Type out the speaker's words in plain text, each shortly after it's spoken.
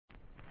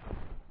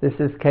This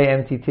is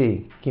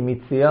KMTT,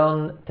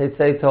 Kimitzion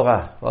Tetzei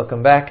Torah.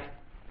 Welcome back.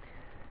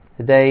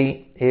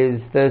 Today is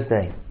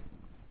Thursday,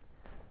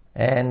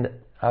 and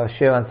our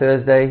shir on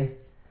Thursday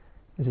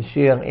is a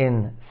shir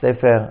in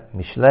Sefer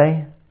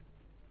Mishlei,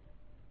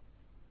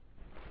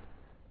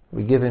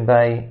 given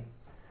by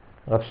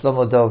Rav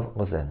Shlomo Dov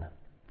Rosen.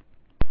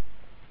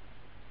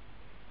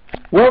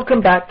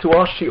 Welcome back to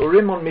our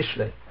shiurim on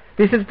Mishlei.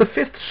 This is the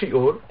fifth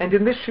shiur, and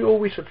in this shiur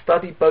we should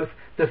study both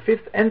the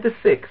fifth and the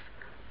sixth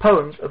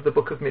poems of the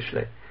book of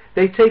Mishlei.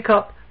 They take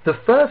up the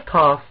first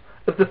half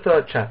of the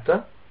third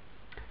chapter.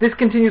 This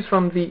continues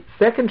from the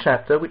second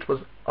chapter, which was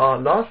our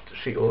last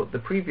shiur, the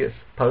previous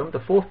poem, the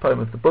fourth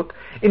poem of the book,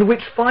 in which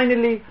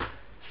finally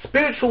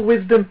spiritual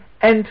wisdom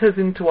enters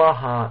into our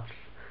hearts.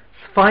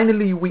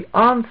 Finally we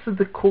answer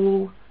the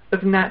call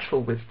of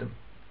natural wisdom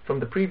from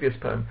the previous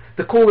poem.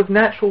 The call of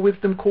natural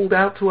wisdom called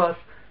out to us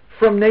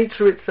from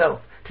nature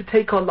itself to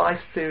take our life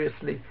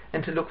seriously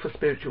and to look for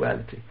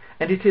spirituality.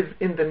 And it is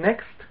in the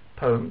next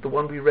poem, the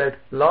one we read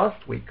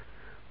last week,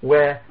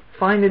 where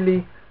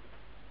finally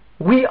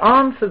we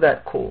answer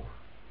that call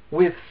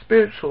with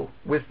spiritual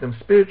wisdom,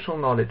 spiritual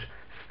knowledge,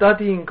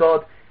 studying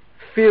God,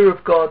 fear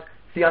of God,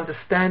 the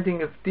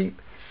understanding of deep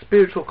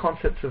spiritual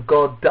concepts of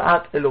God,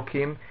 Da'at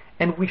Elokim,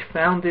 and we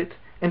found it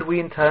and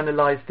we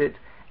internalized it,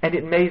 and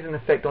it made an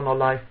effect on our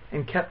life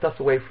and kept us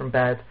away from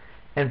bad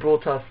and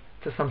brought us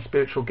to some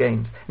spiritual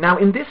gains. Now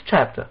in this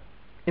chapter,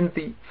 in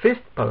the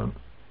fifth poem,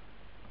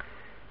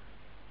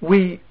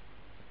 we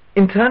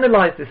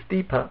internalize this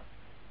deeper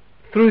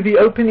through the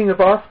opening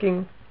of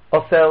asking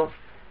ourselves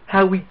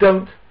how we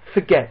don't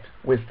forget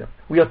wisdom.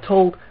 We are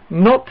told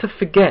not to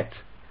forget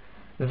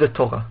the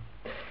Torah.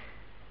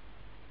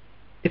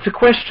 It's a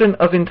question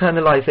of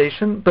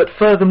internalization, but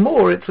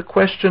furthermore it's a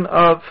question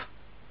of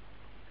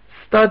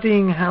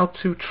studying how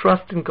to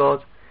trust in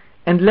God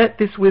and let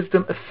this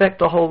wisdom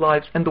affect our whole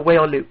lives and the way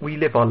we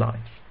live our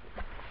lives.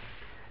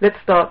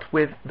 Let's start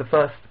with the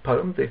first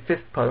poem, the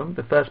fifth poem,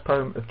 the first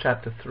poem of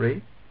chapter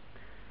 3.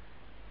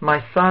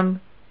 My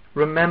son,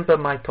 remember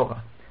my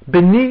Torah.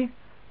 Beni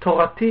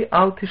Torati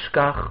al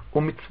tishkach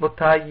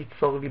umitzvotai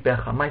yitzor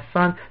libecha. My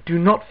son, do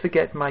not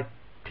forget my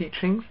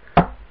teachings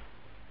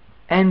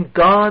and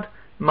guard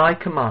my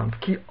commands.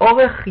 Ki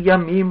orech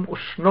yamim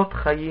ushnot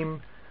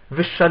chayim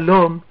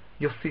v'shalom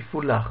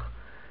yosifu lach.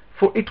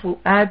 For it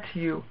will add to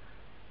you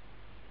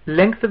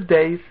length of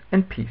days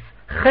and peace.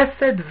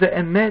 Chesed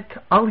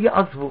ve'emet al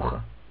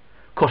ya'azvucha.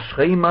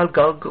 Koshreim al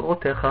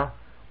gargarotecha.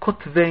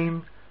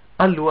 Kotveim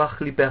al luach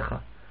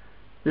libecha.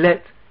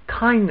 Let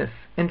kindness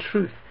and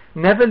truth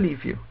never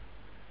leave you.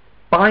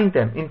 Bind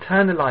them,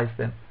 internalize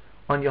them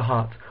on your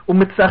heart.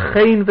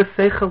 U'mitzachein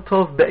v'seichel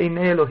tov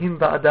be'einei Elohim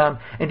va'adam.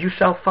 And you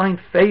shall find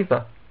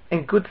favor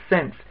and good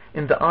sense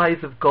in the eyes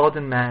of God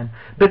and man.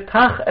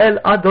 Betach el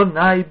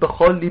Adonai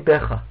b'chol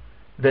libecha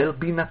ve'el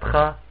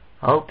binatcha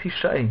al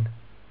tishain.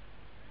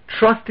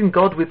 Trust in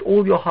God with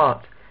all your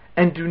heart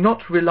and do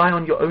not rely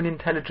on your own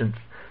intelligence.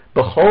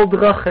 B'chol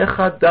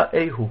drachecha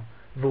da'ehu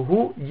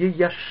v'hu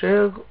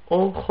yiyasher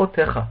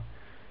orchotecha.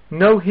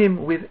 Know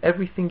him with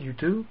everything you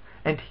do,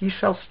 and he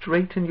shall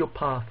straighten your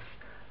paths.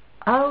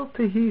 Al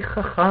tehi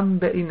chacham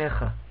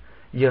be'inecha,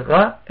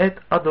 yera et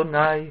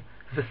Adonai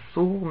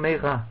v'sur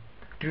meira.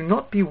 Do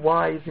not be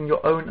wise in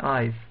your own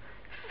eyes.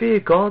 Fear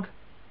God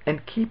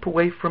and keep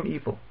away from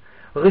evil.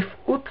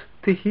 Rif'ut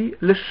tehi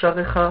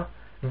l'sharecha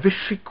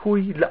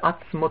v'shikui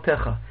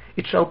le'atzmotecha.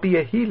 It shall be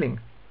a healing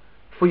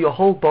for your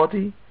whole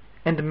body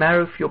and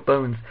marrow for your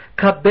bones.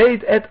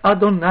 Kabed et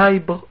Adonai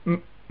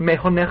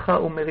mehonecha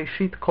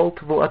umerishit kol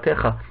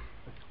tvuatecha.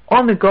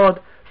 Honor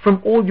God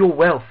from all your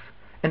wealth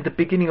and the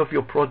beginning of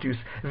your produce.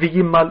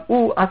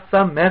 V'yimal'u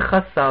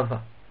asamecha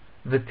sava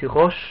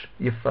v'tirosh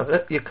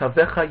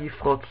yekavecha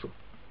yifrotzu.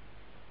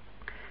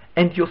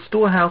 And your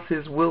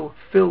storehouses will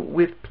fill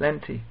with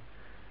plenty,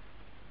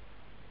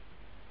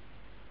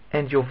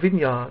 and your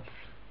vineyards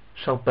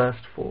shall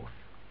burst forth.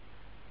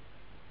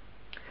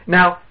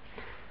 Now,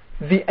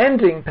 the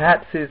ending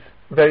perhaps is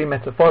very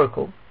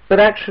metaphorical, but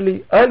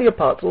actually earlier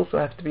parts also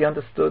have to be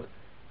understood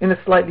in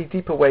a slightly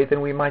deeper way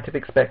than we might have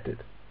expected.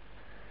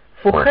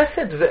 For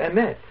chesed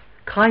ve'emet,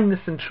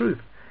 kindness and truth,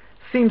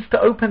 seems to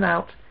open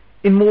out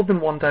in more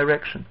than one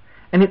direction,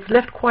 and it's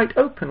left quite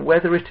open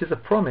whether it is a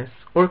promise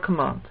or a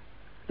command.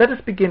 Let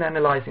us begin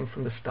analyzing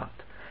from the start.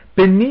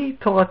 Beni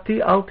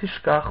torati al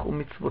tishkach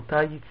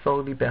umitzvotai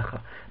yitzor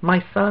libecha.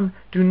 My son,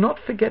 do not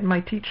forget my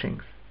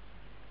teachings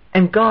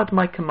and guard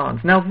my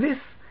commands. Now this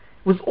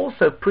was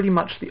also pretty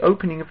much the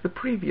opening of the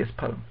previous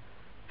poem.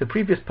 The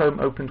previous poem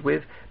opened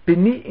with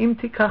Beni im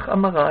tikach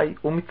amarai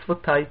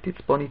umitzvotai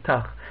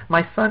titzbonitach.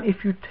 My son,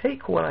 if you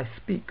take what I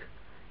speak,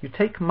 you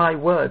take my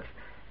words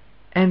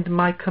and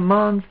my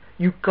commands,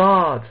 you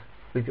guard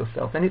with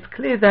yourself. And it's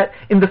clear that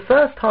in the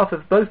first half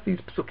of both these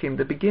psukim,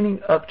 the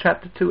beginning of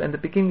chapter 2 and the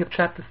beginning of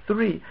chapter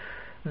 3,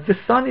 the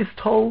son is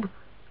told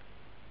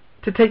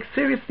to take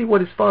seriously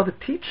what his father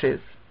teaches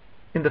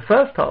in the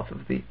first half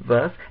of the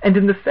verse, and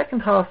in the second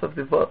half of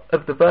the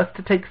verse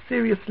to take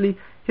seriously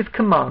his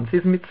commands,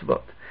 his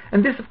mitzvot.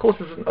 And this, of course,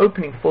 is an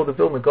opening for the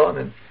Vilna Gaon,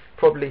 and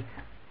probably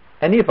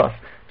any of us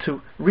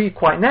to read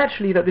quite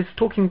naturally that this is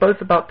talking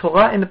both about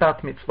Torah and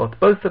about mitzvot,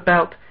 both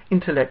about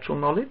intellectual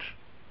knowledge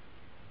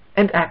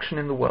and action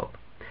in the world.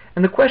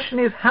 And the question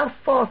is how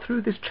far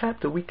through this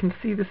chapter we can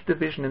see this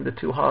division in the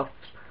two halves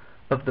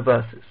of the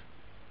verses.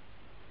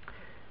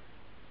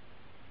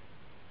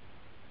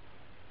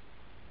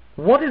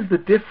 What is the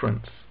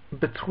difference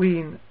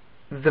between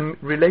the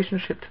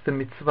relationship to the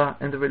mitzvah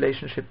and the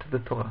relationship to the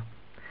Torah?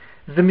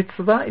 The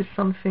mitzvah is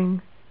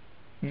something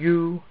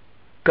you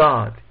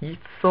guard.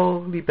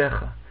 Yitzor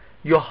libecha.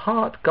 Your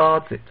heart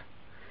guards it.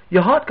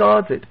 Your heart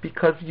guards it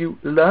because you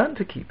learn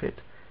to keep it,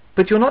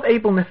 but you're not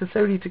able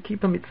necessarily to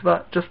keep a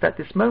mitzvah just at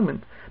this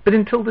moment, but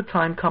until the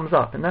time comes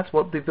up. And that's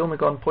what the Vilna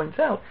Gaon points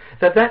out,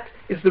 that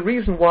is the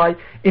reason why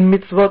in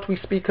mitzvot we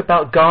speak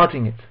about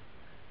guarding it,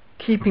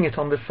 keeping it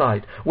on the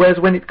side. Whereas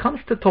when it comes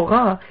to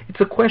Torah,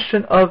 it's a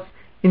question of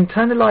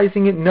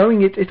internalizing it,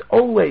 knowing it. It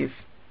always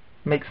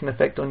makes an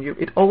effect on you.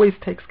 It always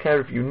takes care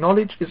of you.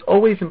 Knowledge is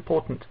always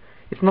important.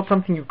 It's not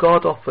something you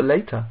guard off for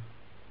later.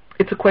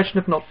 It's a question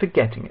of not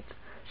forgetting it.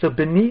 So,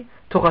 Beni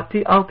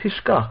Torati al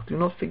tishkach, do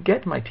not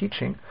forget my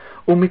teaching.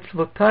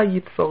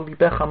 Umitzvotai yitzor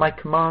libecha, my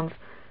commands,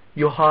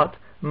 your heart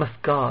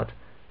must guard,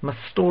 must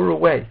store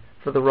away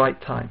for the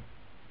right time.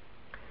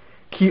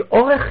 Ki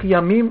orech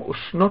yamim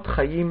ushnot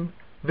chayim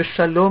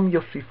v'shalom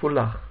yosifu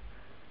lach.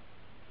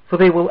 For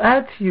they will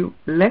add to you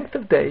length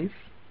of days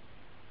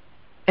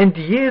and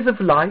years of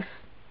life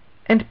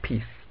and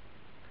peace.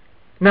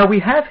 Now we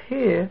have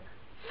here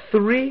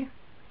three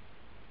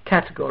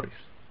categories: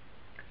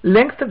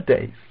 length of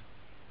days,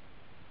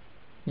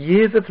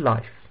 years of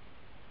life,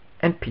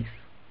 and peace.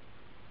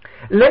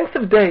 Length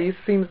of days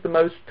seems the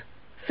most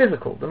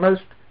physical, the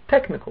most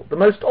technical, the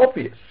most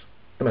obvious,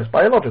 the most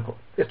biological.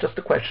 It's just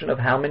a question of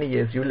how many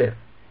years you live.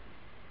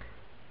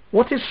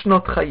 What is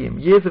Shnot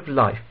Chayim, years of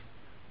life?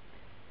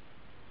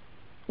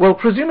 Well,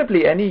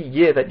 presumably any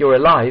year that you're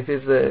alive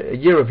is a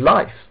year of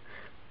life.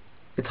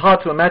 It's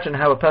hard to imagine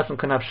how a person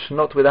can have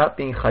Shnot without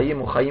being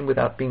Chayim, or Chayim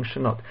without being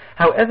Shnot.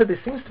 However, there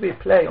seems to be a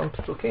play on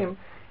Pesukim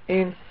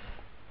in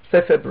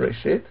Sefer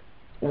Bereshit,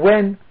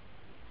 when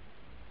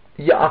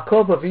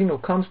Yaakov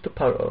Avinu comes to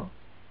Paro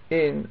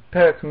in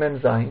Perek Mem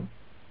Zayin,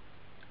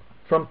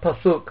 from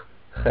Pasuk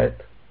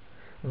Chet,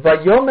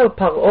 Vayomer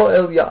Paro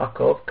el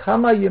Yaakov,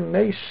 Kama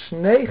yemei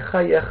shnei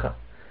chayecha.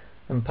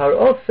 And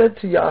Paro said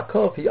to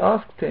Yaakov, he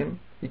asked him,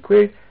 he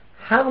queried,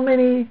 how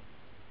many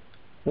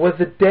were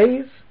the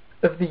days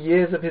of the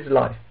years of his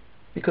life?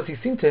 Because he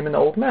seemed to him an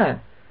old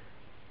man.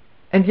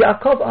 And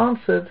Yaakov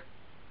answered,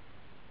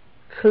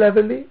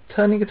 cleverly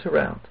turning it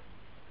around,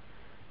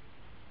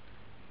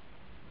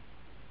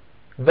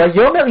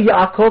 Vayomer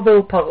Yaakov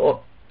el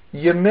Paro,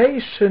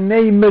 Yemei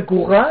shnei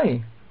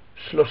megurai,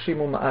 30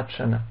 ומעט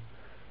שנה.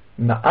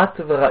 מעט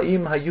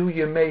ורעים היו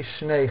ימי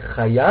שני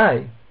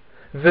חיי,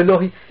 ולא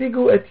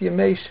השיגו את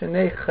ימי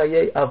שני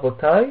חיי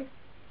אבותיי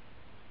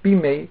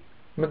בימי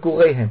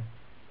מגוריהם.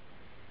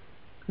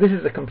 This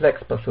is a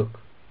complex pasuk.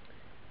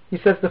 He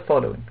says the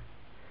following: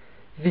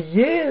 the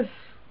years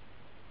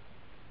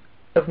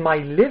of my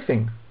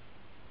living,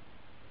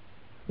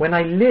 when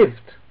I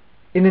lived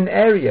in an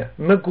area,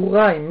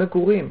 megurai,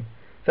 megurim,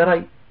 that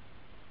I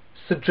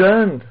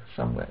sojourned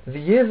somewhere, the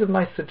years of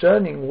my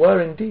sojourning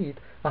were indeed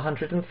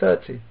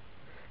 130,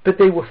 but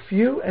they were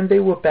few and they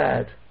were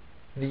bad,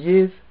 the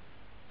years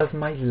of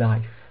my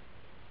life.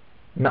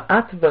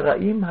 Ma'at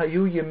v'ra'im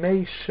hayu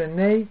yemei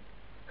shenei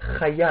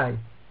chayai.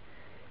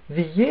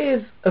 The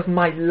years of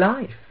my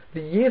life,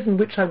 the years in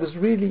which I was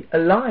really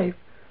alive,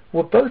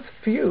 were both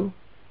few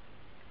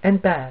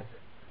and bad.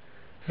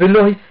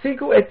 V'lo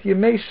hisigu et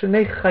yemei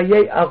shenei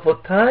chayei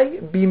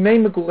avotai b'imei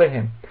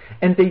megurehem.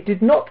 And they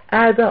did not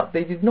add up,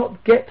 they did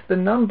not get the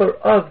number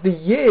of the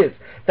years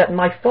that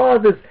my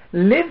fathers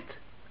lived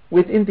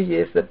within the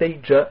years that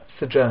they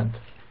sojourned.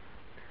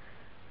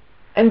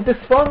 And the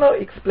Sforno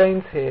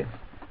explains here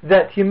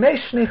that Yemei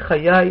Shnei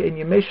Chayai and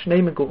Yemei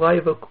Shnei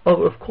Megurai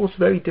are of course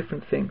very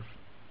different things.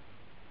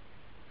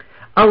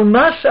 Al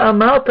ma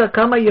she'amarta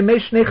kama Yemei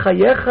Shnei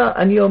Chayecha,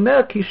 ani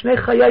omer ki Shnei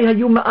Chayai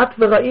hayu ma'at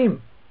v'ra'im.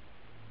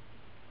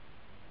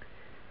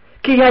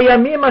 כי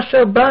הימים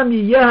אשר בם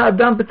יהיה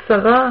האדם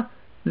בצרה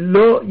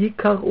לא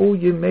יקראו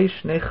ימי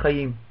שני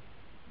חיים.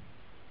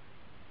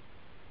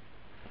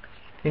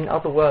 In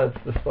other words,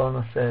 the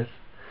Sforno says,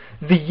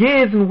 the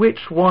years in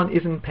which one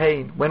is in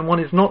pain, when one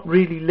is not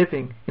really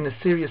living in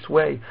a serious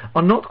way,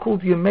 are not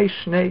called yemei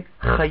shnei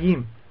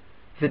chayim,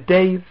 the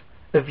days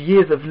of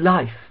years of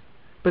life,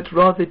 but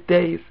rather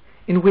days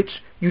in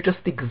which you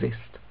just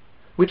exist,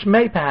 which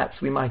may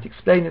perhaps, we might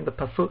explain in the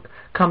pasuk,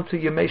 come to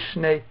yemei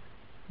shnei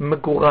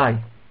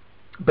megurai,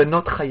 but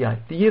not chayai.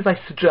 The years I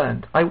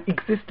sojourned, I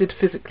existed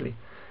physically,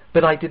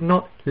 but I did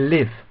not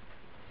live.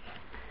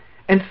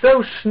 And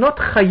so shnot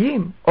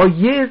chayim are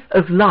years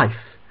of life,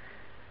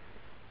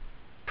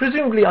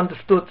 presumably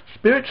understood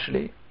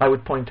spiritually, I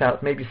would point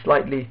out, maybe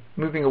slightly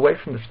moving away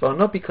from the Sforno,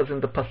 not because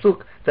in the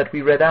pasuk that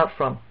we read out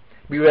from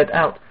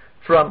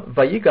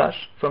Vayigash,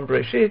 from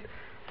Bereshit,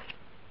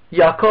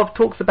 Yaakov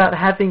talks about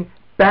having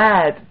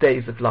bad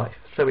days of life.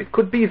 So it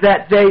could be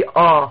that they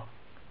are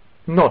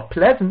not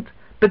pleasant,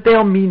 but they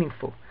are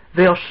meaningful.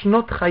 They are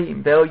shnot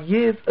chayim, they are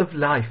years of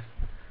life.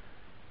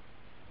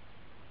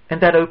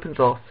 And that opens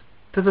off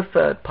to the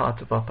third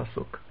part of our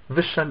pasuk,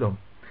 v'shalom.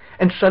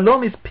 And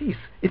shalom is peace.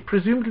 It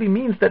presumably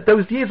means that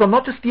those years are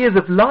not just years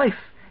of life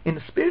in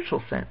a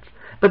spiritual sense,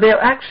 but they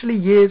are actually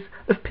years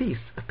of peace,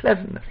 of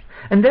pleasantness.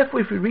 And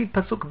therefore, if we read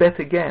pasuk bet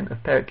again of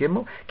Perek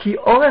Gimel, ki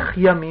orech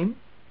yamim,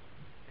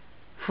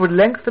 for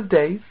length of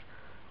days,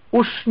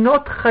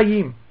 ushnot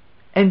chayim,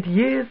 and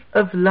years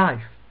of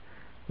life,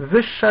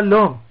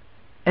 v'shalom,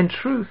 and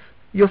truth,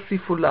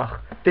 yosifulach,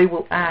 they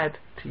will add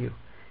to you.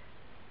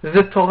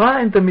 The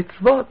Torah and the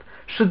mitzvot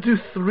should do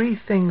three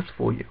things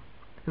for you.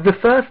 The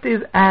first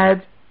is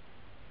add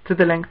to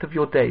the length of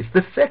your days.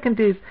 The second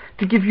is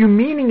to give you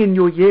meaning in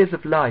your years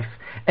of life.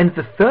 And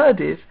the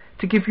third is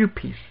to give you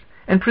peace.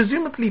 And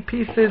presumably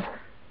peace is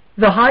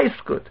the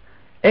highest good.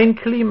 Ein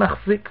kli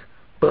machzik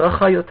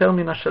bracha yoter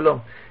min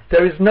hashalom.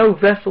 There is no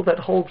vessel that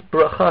holds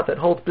bracha, that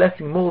holds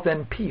blessing more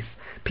than peace.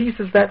 Peace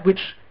is that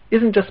which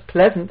isn't just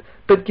pleasant,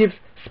 but gives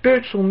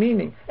spiritual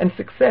meaning and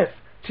success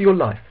to your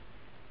life.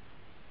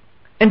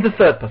 And the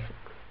third pasuk.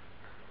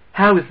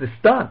 How is this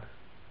done?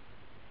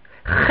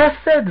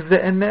 Chesed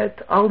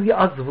ve'emet al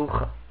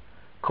ya'azvucha,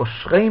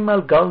 koshreim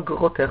al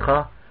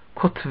gargorotecha,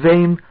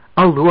 kotveim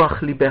al luach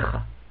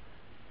libecha.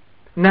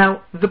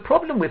 Now, the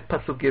problem with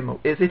pasuk Gimel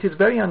is it is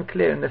very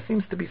unclear, and there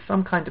seems to be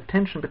some kind of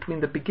tension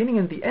between the beginning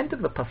and the end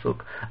of the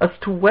pasuk as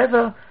to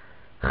whether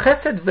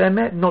chesed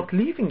ve'emet, not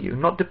leaving you,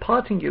 not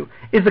departing you,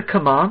 is a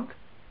command,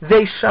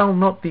 they shall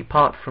not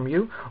depart from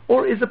you,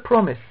 or is a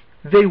promise,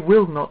 they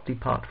will not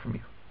depart from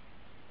you.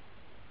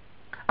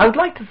 I would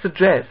like to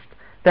suggest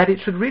that it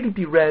should really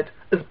be read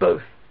as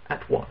both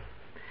at once.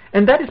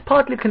 And that is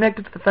partly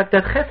connected to the fact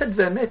that chesed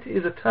ve'emet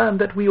is a term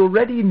that we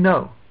already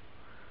know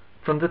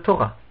from the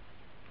Torah.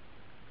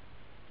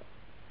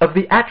 Of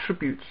the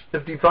attributes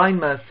of divine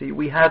mercy,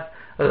 we have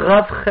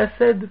Rav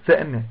Chesed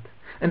ve'emet.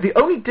 And the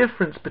only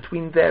difference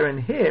between there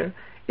and here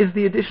is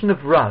the addition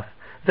of Rav,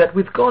 that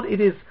with God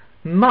it is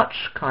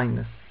much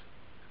kindness,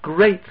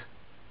 great,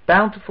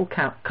 bountiful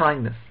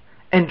kindness,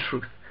 and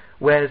truth.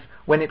 Whereas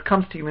when it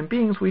comes to human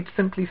beings, we'd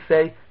simply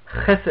say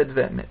Chesed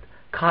ve'emet,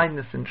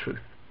 kindness and truth.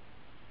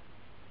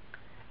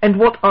 And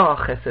what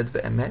are Chesed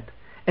ve'emet?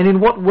 And in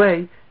what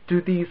way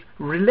do these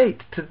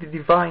relate to the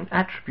divine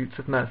attributes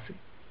of mercy?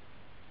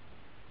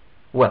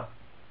 Well,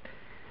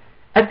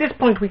 at this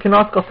point we can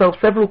ask ourselves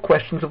several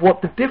questions of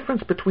what the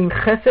difference between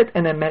Chesed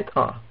and Emet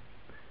are.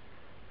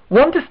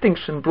 One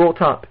distinction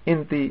brought up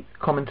in the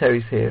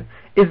commentaries here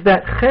is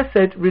that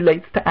Chesed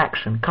relates to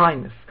action,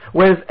 kindness,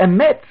 whereas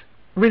Emet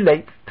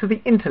relates to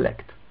the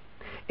intellect.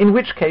 In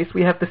which case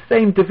we have the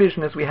same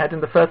division as we had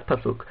in the first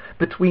pasuk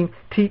between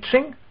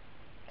teaching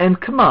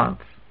and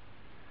commands.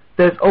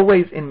 There's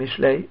always in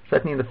Mishlei,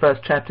 certainly in the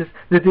first chapters,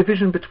 the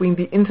division between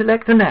the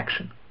intellect and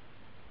action,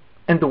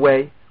 and the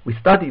way we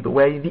study the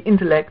way the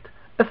intellect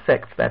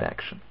affects that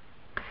action.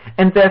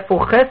 And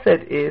therefore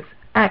Chesed is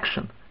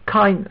action,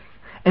 kindness,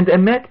 and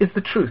Emet is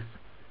the truth,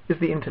 is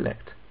the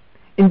intellect.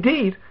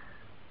 Indeed,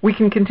 we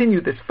can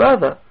continue this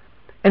further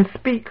and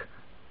speak,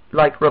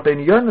 like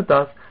Rabbeinu Yonah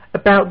does,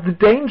 about the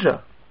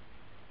danger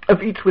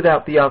of each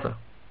without the other.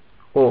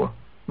 Or,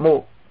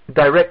 more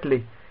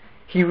directly,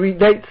 he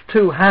relates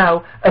to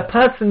how a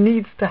person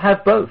needs to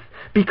have both,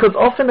 because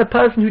often a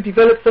person who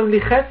develops only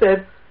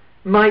Chesed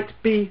might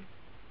be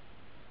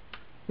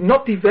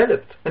not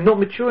developed and not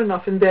mature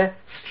enough in their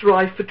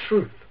strive for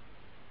truth,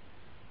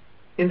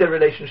 in their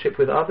relationship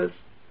with others,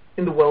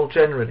 in the world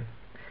generally,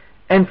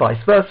 and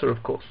vice versa,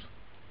 of course.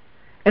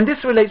 And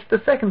this relates to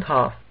the second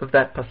half of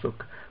that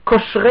pasuk.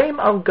 Koshreim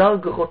al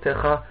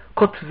gargorotecha,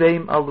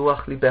 kotveim al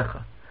luach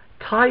libecha.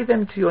 Tie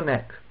them to your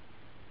neck.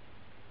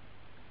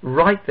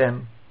 Write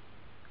them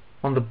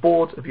on the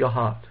board of your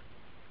heart.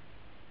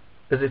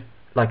 As if,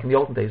 like in the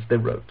olden days, they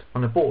wrote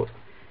on a board.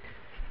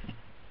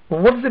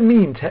 Well, what does it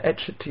mean to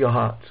etch it to your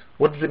heart?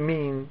 What does it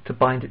mean to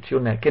bind it to your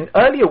neck? And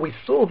earlier we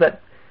saw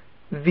that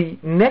the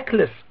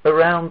necklace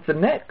around the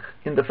neck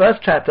in the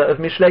first chapter of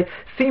Mishlei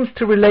seems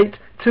to relate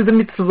to the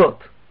mitzvot.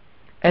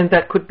 And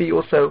that could be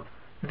also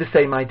the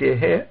same idea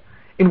here,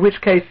 in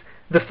which case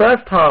the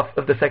first half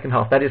of the second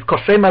half, that is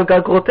Koshem al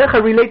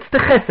gargorotecha, relates to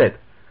Chesed,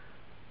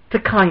 to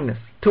kindness,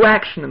 to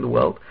action in the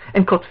world,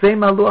 and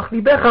Kotveim al luach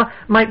libecha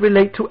might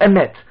relate to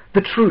Emet,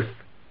 the truth,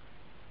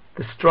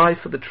 the strive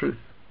for the truth,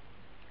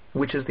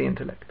 which is the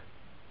intellect.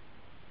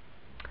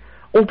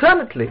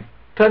 Alternatively,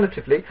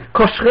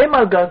 Koshrem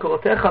al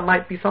gargorotecha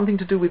might be something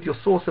to do with your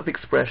source of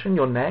expression,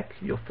 your neck,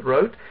 your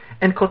throat,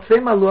 and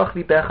Kotzvem al luach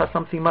libecha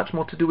something much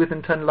more to do with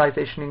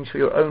internalization into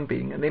your own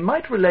being. And they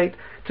might relate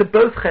to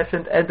both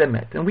Chesed and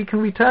Emet. And we can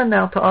return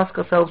now to ask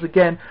ourselves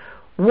again,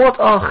 what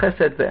are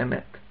Chesed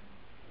ve'emet?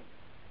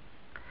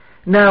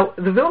 Now,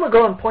 the Vilna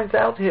Gaon points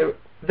out here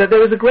that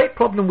there is a great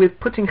problem with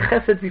putting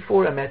Chesed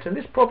before Emet, and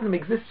this problem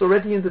exists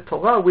already in the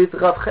Torah with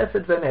Rav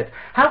Chesed ve'emet.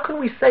 How can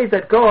we say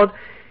that God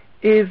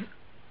is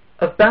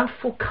of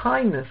bountiful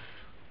kindness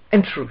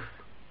and truth?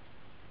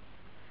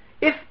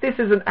 If this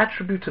is an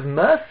attribute of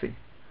mercy,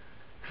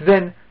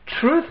 then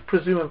Truth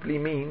presumably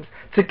means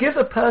to give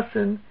a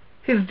person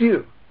his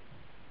due,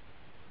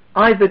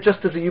 either just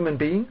as a human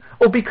being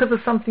or because of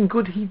something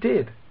good he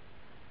did,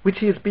 which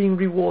he is being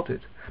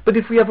rewarded. But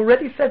if we have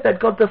already said that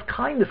God does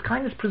kindness,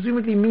 kindness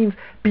presumably means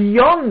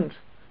beyond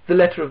the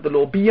letter of the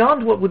law,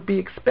 beyond what would be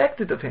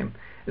expected of him,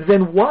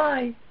 then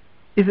why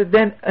is it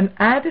then an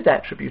added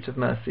attribute of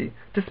mercy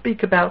to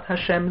speak about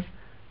Hashem's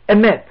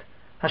emet,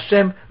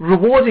 Hashem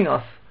rewarding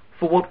us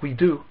for what we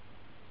do?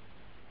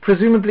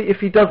 Presumably, if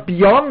he does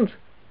beyond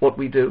what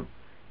we do,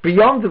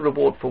 beyond the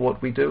reward for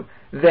what we do,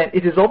 then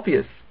it is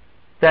obvious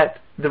that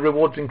the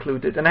reward's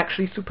included and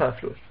actually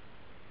superfluous.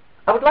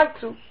 I would like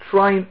to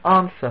try and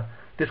answer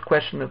this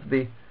question of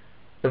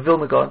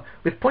Vilna Gaon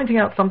with pointing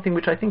out something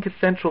which I think is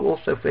central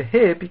also for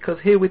here, because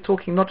here we're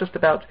talking not just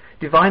about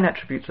divine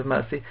attributes of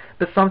mercy,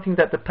 but something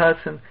that the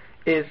person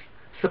is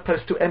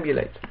supposed to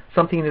emulate,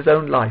 something in his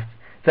own life,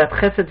 that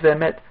chesed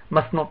ve'emet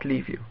must not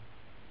leave you.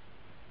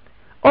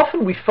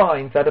 Often we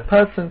find that a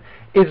person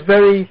is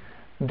very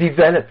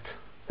developed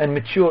and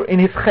mature in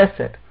his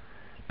chesed,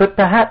 but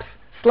perhaps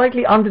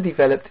slightly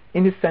underdeveloped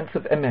in his sense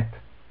of emet.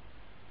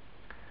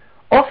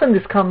 Often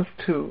this comes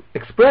to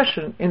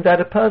expression in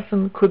that a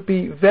person could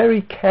be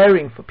very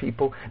caring for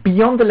people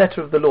beyond the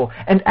letter of the law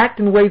and act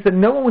in ways that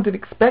no one would have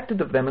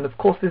expected of them, and of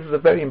course this is a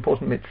very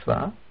important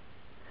mitzvah.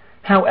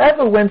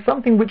 However, when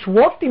something which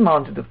was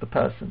demanded of the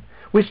person,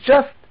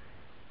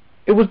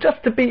 it was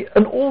just to be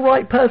an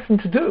all-right person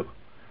to do,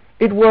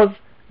 it was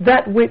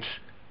that which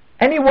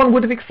anyone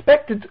would have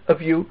expected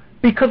of you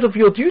because of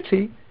your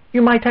duty,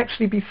 you might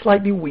actually be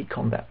slightly weak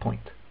on that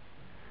point.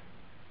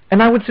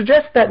 And I would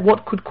suggest that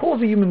what could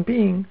cause a human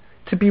being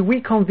to be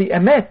weak on the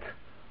emet,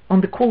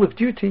 on the call of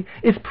duty,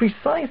 is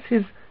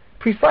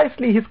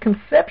precisely his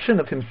conception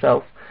of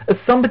himself as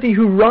somebody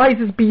who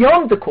rises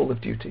beyond the call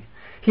of duty.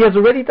 He has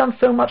already done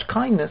so much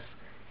kindness,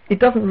 it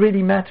doesn't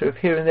really matter if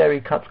here and there he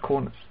cuts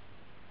corners.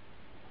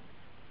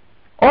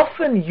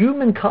 Often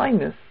human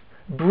kindness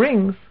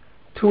brings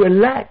to a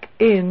lack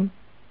in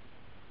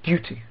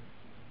duty,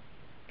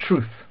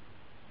 truth.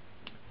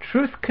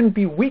 Truth can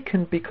be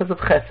weakened because of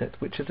chesed,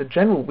 which is a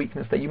general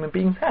weakness that human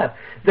beings have.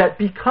 That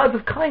because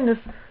of kindness,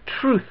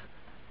 truth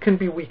can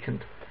be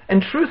weakened.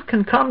 And truth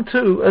can come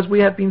to, as we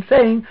have been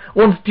saying,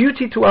 one's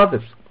duty to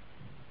others,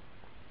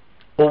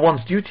 or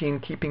one's duty in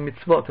keeping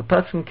mitzvot. A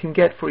person can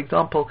get, for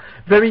example,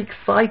 very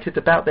excited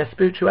about their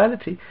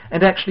spirituality,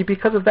 and actually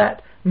because of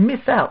that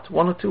miss out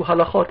one or two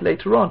halachot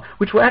later on,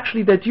 which were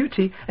actually their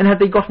duty, and had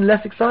they gotten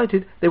less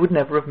excited, they would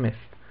never have missed.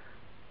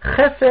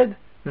 Chesed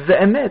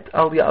ve'emet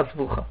al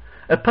ya'azvucha.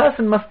 A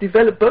person must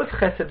develop both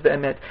chesed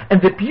ve'emet,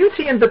 and the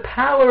beauty and the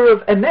power of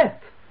emet,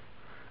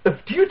 of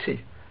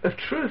duty, of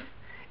truth,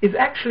 is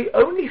actually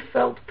only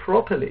felt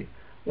properly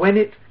when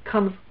it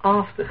comes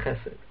after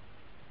chesed.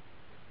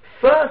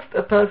 First,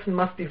 a person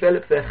must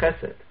develop their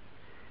chesed,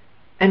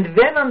 and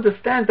then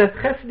understand that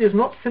chesed is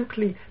not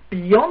simply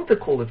beyond the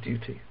call of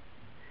duty.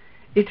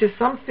 It is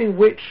something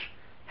which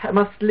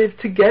must live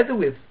together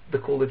with the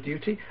call of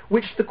duty,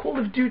 which the call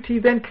of duty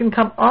then can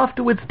come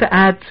afterwards to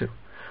add to.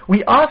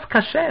 We ask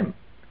Hashem,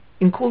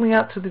 in calling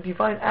out to the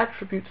divine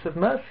attributes of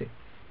mercy,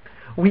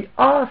 we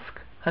ask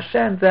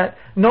Hashem that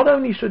not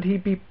only should he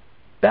be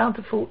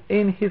bountiful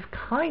in his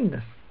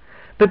kindness,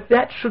 but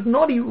that should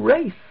not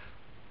erase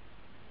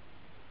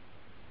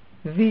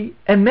the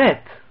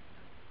emet,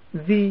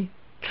 the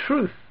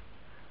truth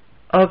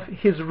of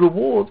his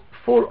reward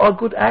for our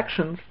good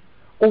actions,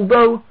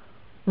 although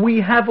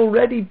we have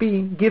already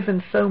been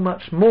given so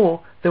much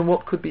more than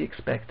what could be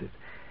expected.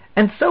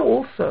 And so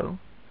also,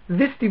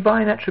 this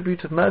divine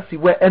attribute of mercy,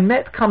 where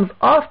emet comes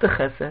after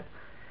chesed,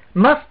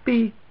 must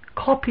be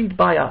copied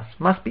by us,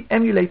 must be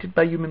emulated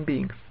by human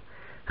beings.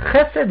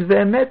 Chesed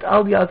ve'emet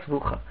al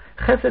ya'azvucha.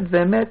 Chesed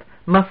ve'emet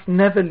must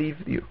never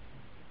leave you.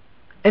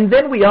 And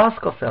then we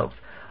ask ourselves,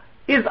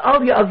 is al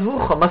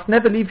ya'azvucha, must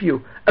never leave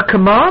you, a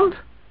command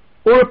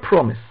or a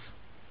promise?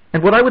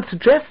 And what I would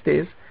suggest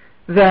is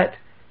that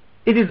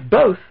it is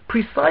both,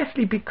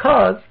 precisely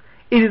because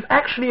it is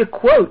actually a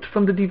quote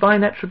from the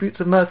divine attributes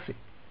of mercy.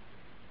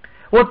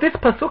 What this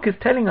pasuk is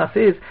telling us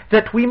is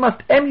that we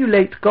must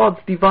emulate God's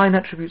divine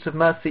attributes of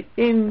mercy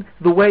in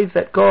the ways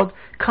that God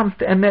comes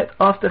to emet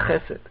after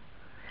chesed.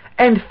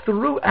 And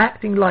through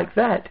acting like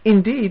that,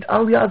 indeed,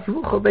 al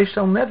ya'azvucha, they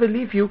shall never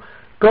leave you,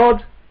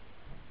 God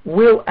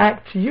will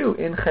act to you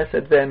in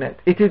chesed ve'emet.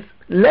 It is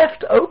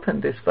left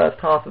open, this first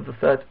half of the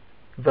third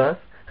verse,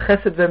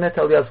 chesed ve'emet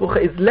al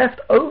ya'azvucha, is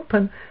left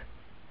open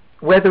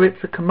whether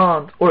it's a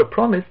command or a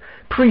promise,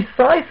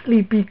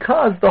 precisely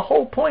because the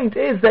whole point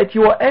is that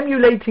you are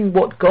emulating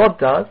what God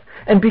does,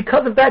 and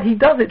because of that He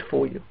does it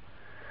for you.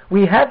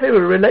 We have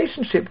here a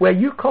relationship where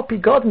you copy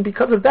God, and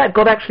because of that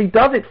God actually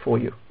does it for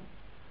you.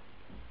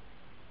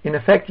 In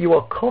effect, you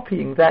are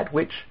copying that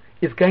which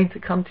is going to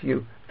come to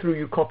you through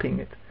you copying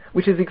it,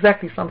 which is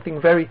exactly something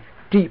very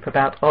deep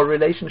about our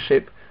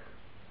relationship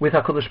with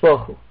HaKadosh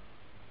Baruch Hu.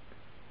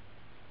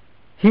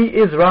 He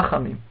is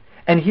Rachamim,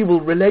 and He will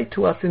relate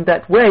to us in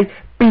that way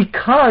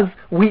because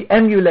we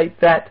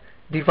emulate that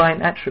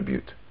divine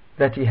attribute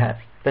that He has,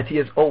 that He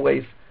is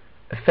always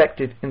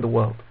affected in the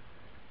world.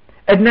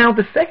 And now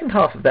the second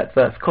half of that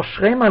verse,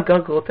 there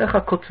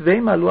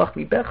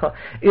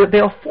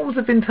are forms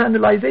of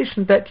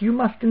internalization that you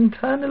must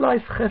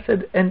internalize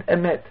chesed and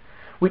emet,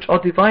 which are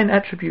divine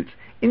attributes,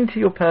 into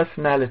your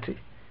personality.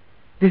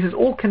 This is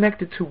all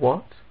connected to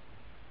what?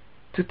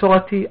 To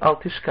Torati al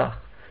tishkach.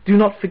 Do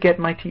not forget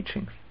my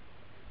teachings.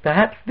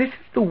 Perhaps this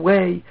is the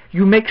way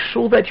you make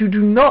sure that you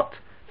do not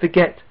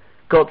forget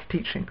God's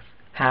teachings.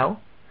 How?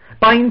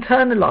 By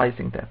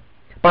internalizing them.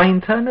 By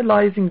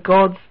internalizing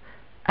God's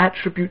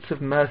attributes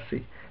of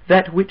mercy,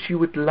 that which you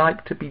would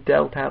like to be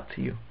dealt out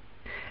to you.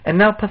 And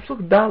now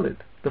Pasuk Daled,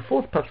 the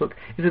fourth Pasuk,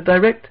 is a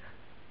direct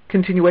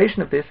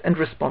continuation of this and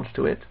response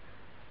to it.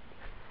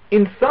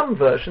 In some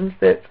versions,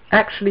 that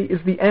actually is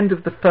the end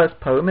of the first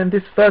poem, and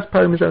this first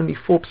poem is only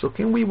 4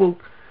 Pasukim. We will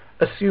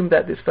assume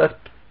that this first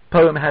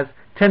poem has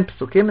 10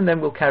 Pasukim, and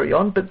then we'll carry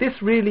on, but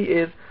this really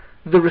is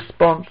the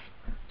response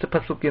to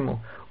Pasuk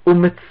Gimel.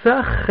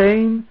 U'metzah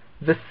chen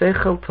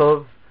v'sechel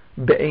tov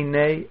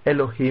be'enei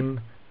Elohim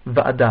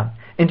v'adam.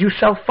 And you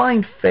shall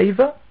find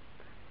favor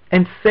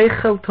and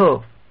sechel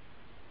tov,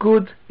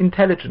 good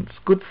intelligence,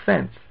 good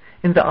sense,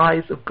 in the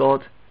eyes of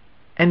God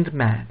and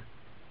man.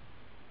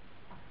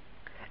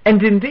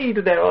 And indeed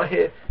there are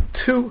here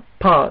 2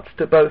 parts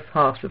to both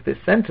halves of this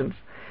sentence.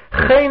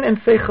 Chen and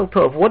sechel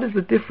tov. What is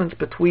the difference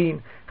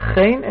between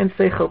chen and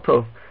sechel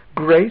tov?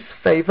 Grace,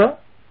 favor,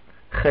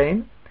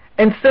 chen,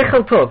 and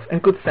sechel tov,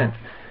 and good sense.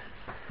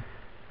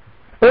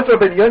 Both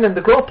Rabbeinu Yonah and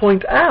the Gur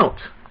point out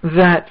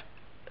that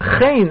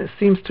chen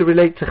seems to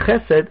relate to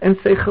chesed and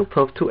sechel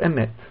tov to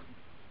emet.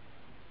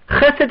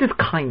 Chesed is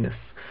kindness.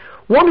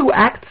 One who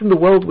acts in the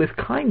world with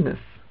kindness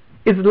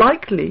is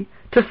likely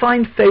to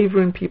find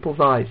favor in people's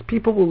eyes.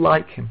 People will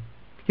like him.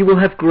 He will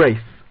have grace.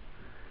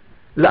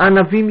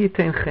 La'anavim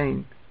yiten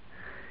chen.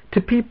 To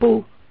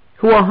people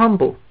who are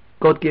humble,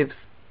 God gives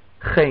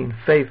chen,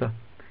 favor.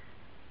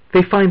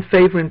 They find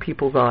favor in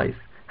people's eyes.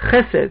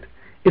 Chesed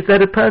is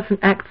that a person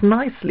acts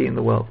nicely in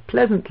the world,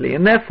 pleasantly,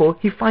 and therefore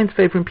he finds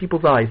favor in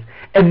people's eyes.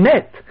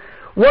 Emet,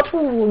 what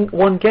will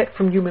one get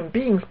from human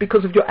beings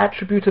because of your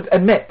attribute of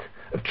emet,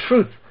 of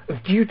truth,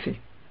 of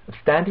duty, of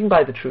standing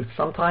by the truth,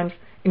 sometimes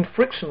in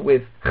friction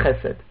with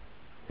chesed,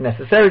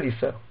 necessarily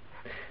so.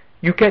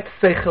 You get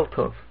sechel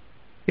tov.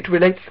 It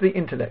relates to the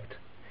intellect.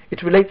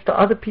 It relates to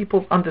other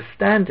people's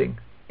understanding,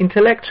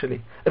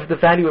 intellectually, of the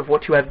value of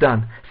what you have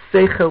done.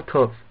 Sechel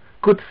tov,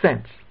 good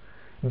sense.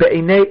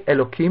 Be'enei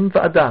Elokim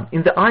v'adam,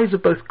 in the eyes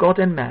of both God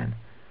and man.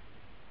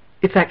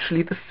 It's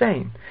actually the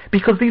same,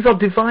 because these are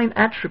divine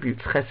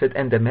attributes, chesed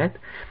and emet,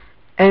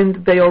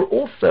 and they are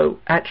also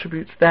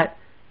attributes that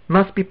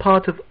must be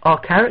part of our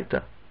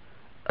character,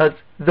 as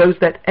those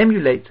that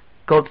emulate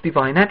God's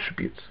divine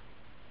attributes.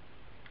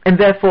 And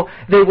therefore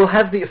they will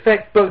have the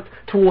effect both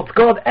towards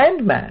God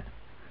and man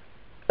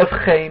of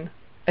chen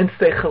and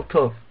sechel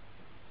tov.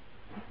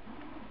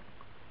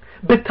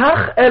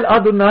 Betach el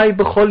Adonai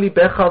b'chol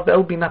libecha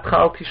ve'el binatcha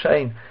al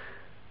tishain.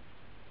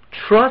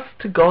 Trust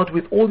to God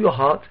with all your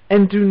heart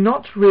and do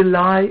not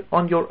rely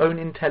on your own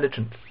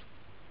intelligence.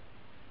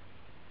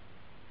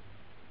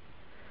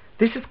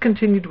 This is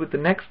continued with the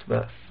next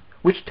verse,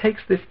 which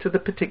takes this to the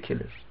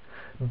particulars.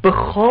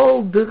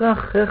 B'chol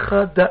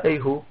derachecha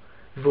da'ehu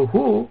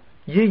v'hu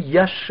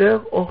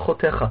yiyasher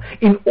orchotecha.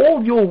 In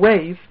all your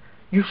ways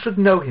you should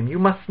know him, you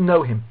must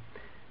know him.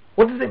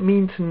 What does it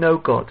mean to know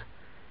God?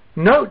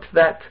 Note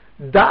that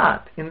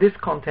da'at in this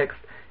context,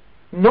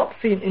 not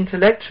seen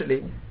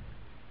intellectually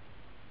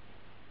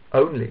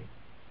only,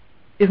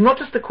 is not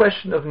just a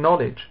question of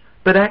knowledge,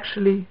 but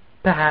actually,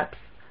 perhaps,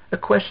 a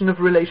question of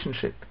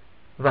relationship.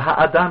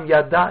 V'ha'adam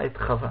yada et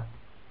chava.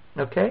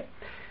 Okay?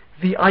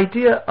 The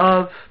idea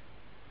of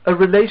a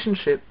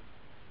relationship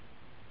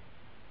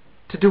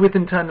to do with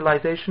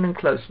internalization and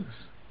closeness.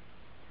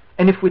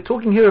 And if we're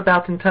talking here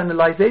about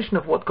internalization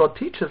of what God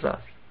teaches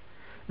us,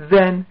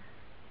 then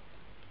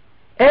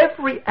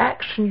every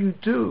action you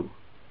do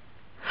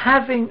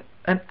having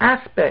an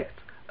aspect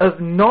of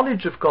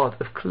knowledge of God,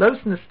 of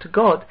closeness to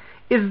God,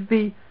 is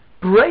the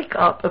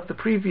break-up of the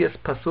previous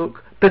pasuk,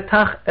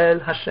 Betach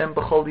el Hashem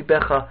b'chol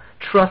libecha,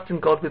 trust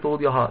in God with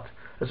all your heart.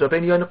 As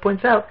Rabbeinu Yonah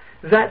points out,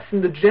 that's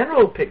in the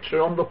general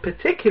picture. On the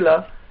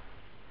particular,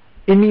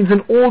 it means in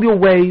all your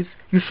ways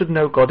you should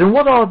know God. And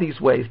what are these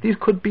ways? These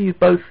could be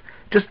both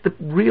just the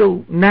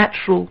real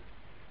natural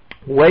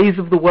ways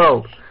of the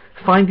world,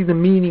 finding the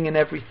meaning in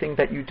everything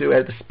that you do,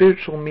 the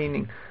spiritual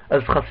meaning,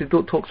 as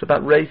Chassidut talks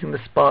about raising the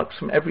sparks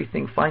from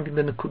everything, finding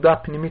the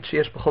nekudah pnimit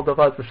sheyesh b'chol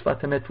davar, as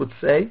Sfat Emet would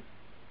say.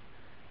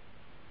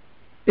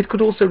 It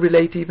could also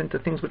relate even to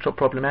things which are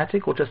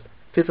problematic, or just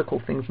physical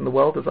things in the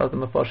world, as other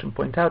Mefarshim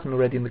point out, and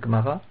already in the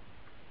Gemara.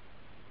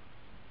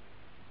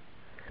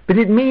 But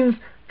it means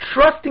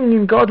trusting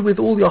in God with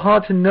all your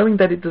heart and knowing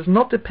that it does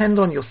not depend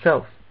on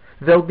yourself.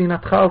 Vel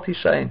binatcha al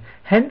tishain.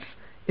 Hence,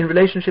 in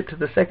relationship to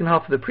the second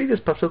half of the previous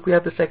pasuk, we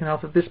have the second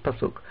half of this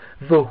pasuk.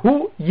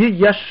 V'hu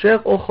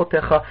yiyasher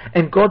orchotecha,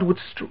 and God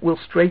will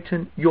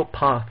straighten your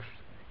paths.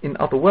 In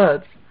other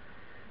words,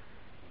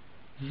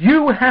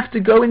 You have to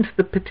go into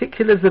the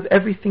particulars of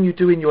everything you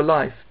do in your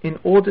life in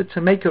order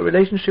to make a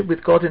relationship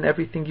with God in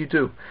everything you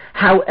do.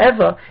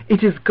 However,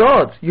 it is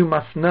God you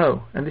must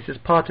know, and this is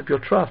part of your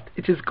trust.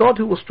 It is God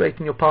who will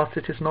straighten your path,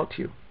 it is not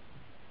you.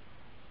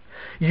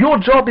 Your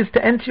job is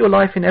to enter your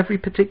life in every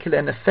particular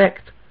and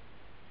affect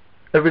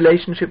a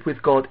relationship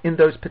with God in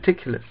those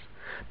particulars.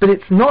 But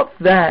it's not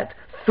that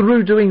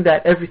through doing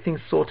that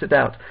everything's sorted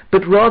out,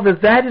 but rather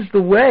that is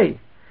the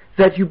way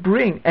that you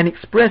bring and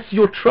express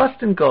your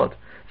trust in God,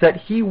 that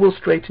He will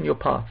straighten your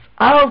paths.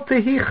 Al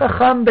tehi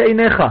chacham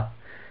be'einecha,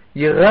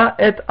 yira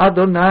et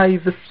Adonai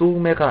v'sur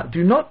mera.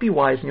 Do not be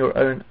wise in your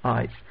own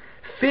eyes.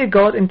 Fear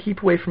God and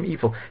keep away from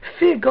evil.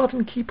 Fear God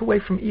and keep away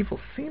from evil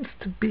seems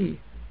to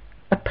be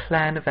a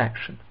plan of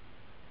action.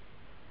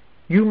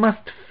 You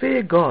must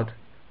fear God,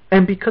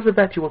 and because of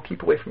that you will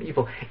keep away from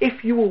evil.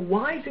 If you were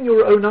wise in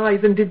your own eyes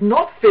and did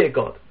not fear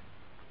God,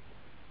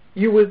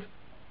 you would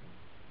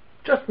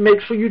just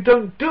make sure you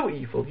don't do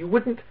evil. You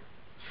wouldn't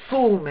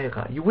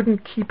you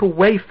wouldn't keep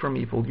away from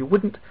evil. You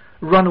wouldn't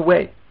run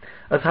away.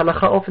 As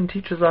halakha often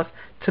teaches us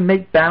to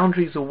make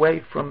boundaries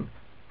away from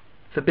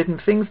forbidden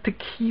things, to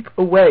keep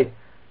away,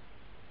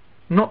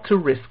 not to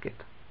risk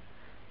it.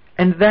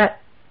 And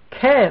that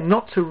care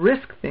not to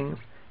risk things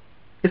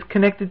is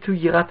connected to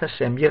Yirat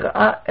Hashem.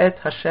 Yirah et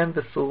Hashem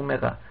v'sur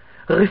mera.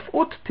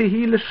 Rif'ut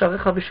tehi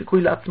l'sharecha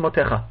v'shikui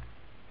la'atzmotecha.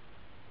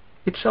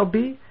 It shall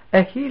be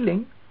a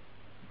healing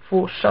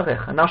for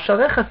sharecha. Now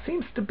sharecha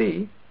seems to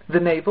be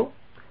the navel.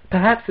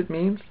 Perhaps it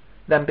means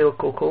the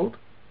umbilical cord.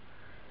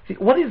 See,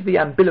 what is the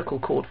umbilical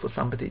cord for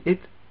somebody?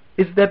 It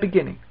is their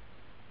beginning.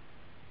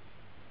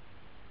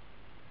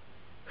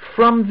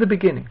 From the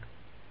beginning,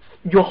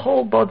 your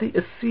whole body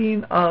is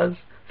seen as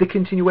the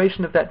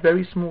continuation of that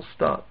very small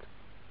start.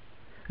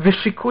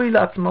 V'shikui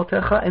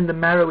la'atzmotecha, and the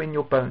marrow in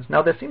your bones.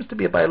 Now there seems to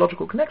be a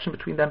biological connection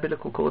between the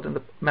umbilical cord and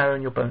the marrow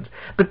in your bones.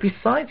 But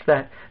besides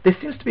that, there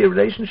seems to be a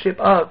relationship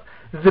of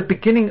the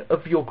beginning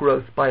of your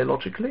growth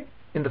biologically,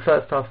 in the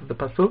first half of the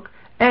pasuk,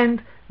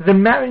 and the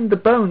marrow in the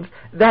bones,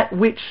 that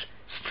which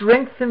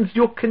strengthens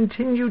your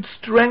continued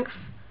strength,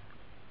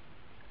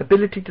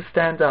 ability to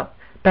stand up.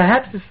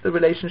 Perhaps it's the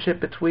relationship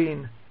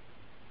between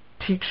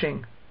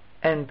teaching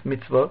and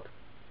mitzvot,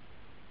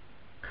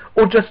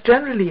 or just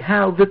generally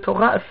how the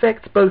Torah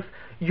affects both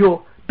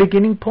your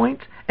beginning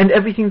point and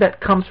everything that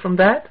comes from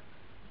that,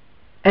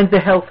 and the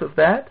health of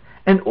that,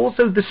 and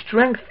also the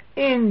strength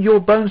in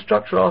your bone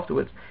structure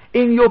afterwards,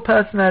 in your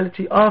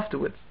personality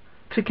afterwards,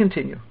 to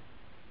continue.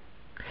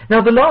 Now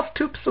the last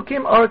two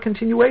psukim are a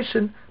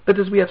continuation, but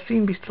as we have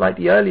seen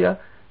slightly earlier,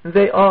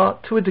 they are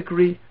to a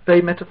degree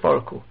very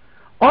metaphorical.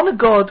 Honor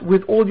God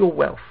with all your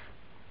wealth,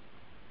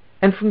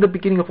 and from the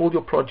beginning of all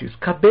your produce.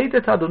 Kabed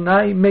et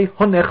Adonai me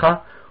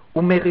honecha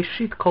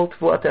umereshit kol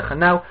tvoatecha.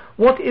 Now,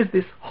 what is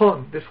this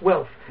hon, this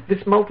wealth,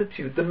 this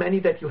multitude, the many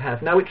that you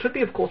have? Now, it should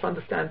be, of course,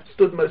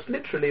 understood most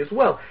literally as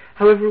well.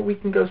 However, we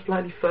can go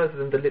slightly further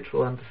than the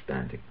literal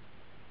understanding.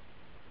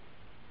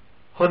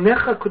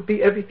 Honecha could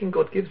be everything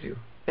God gives you.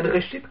 And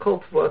Reshit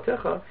Kol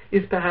Tvoatecha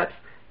is perhaps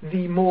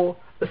the more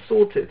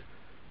assorted,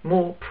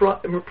 more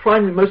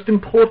primary, most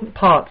important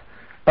part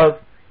of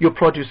your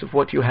produce of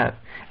what you have.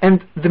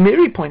 And the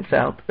Meiri points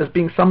out, as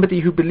being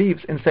somebody who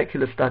believes in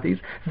secular studies,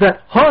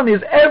 that Hon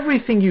is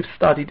everything you've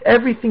studied,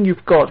 everything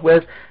you've got,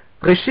 whereas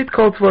Reshit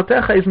Kol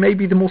Tvoatecha is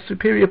maybe the more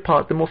superior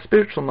part, the more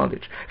spiritual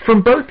knowledge.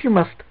 From both you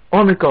must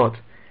honor God.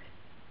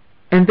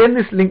 And then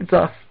this links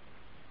us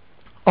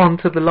on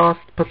to the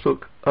last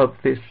pasuk of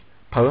this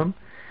poem.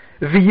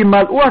 And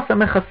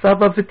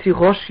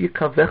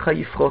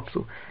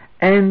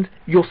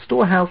your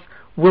storehouse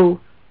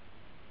will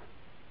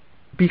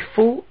be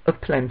full of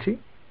plenty,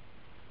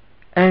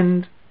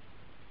 and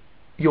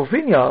your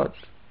vineyards,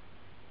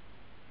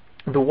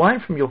 the wine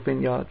from your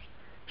vineyards,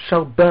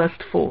 shall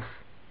burst forth.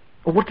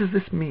 What does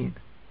this mean?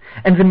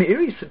 And the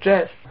Meiri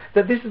suggests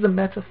that this is a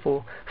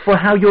metaphor for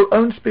how your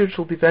own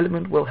spiritual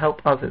development will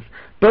help others,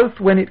 both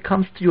when it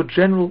comes to your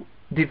general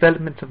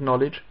development of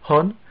knowledge,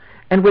 hon,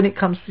 and when it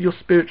comes to your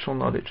spiritual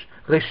knowledge,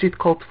 Reshit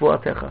Kol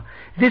Tvoatecha.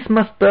 This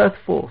must burst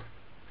forth.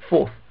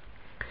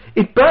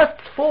 It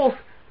bursts forth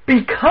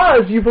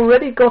because you've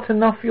already got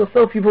enough for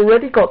yourself, you've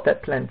already got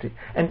that plenty.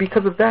 And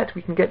because of that,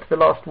 we can get to the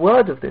last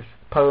word of this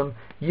poem,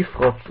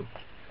 Yifrotzu.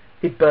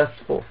 It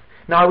bursts forth.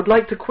 Now I would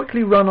like to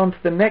quickly run on to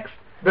the next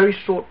very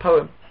short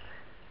poem,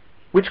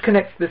 which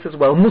connects this as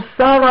well.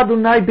 Musar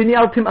Adonai b'ni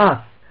al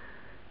tim'as.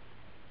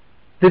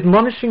 The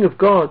admonishing of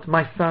God,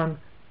 my son,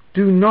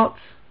 do not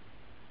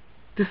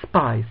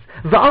despise.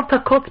 V'al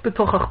takot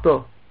b'toch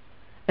achto.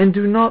 And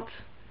do not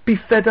be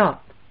fed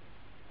up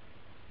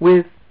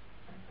with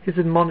his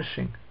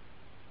admonishing.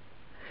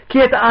 Ki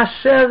et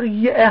asher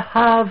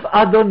ye'ehav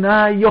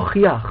Adonai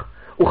yochiach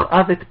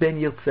uch'avet ben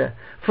yirtzeh.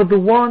 For the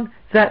one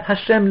that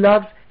Hashem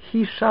loves,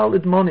 he shall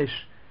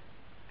admonish.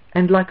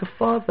 And like a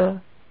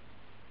father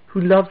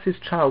who loves his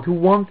child, who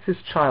wants his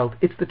child,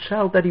 it's the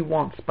child that he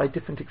wants by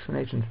different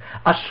explanations.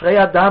 Ashrei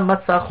adam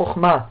matzah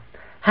chokhmah.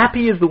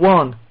 Happy is the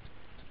one,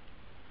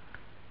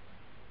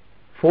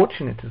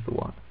 fortunate is the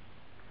one,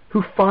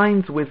 who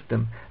finds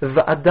wisdom.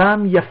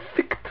 V'adam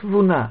yafik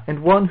tvuna,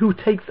 and one who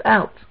takes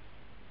out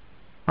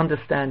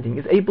understanding,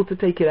 is able to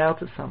take it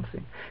out of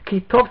something.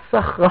 Ki tov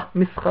sachra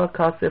mischar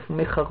kasef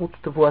mecharut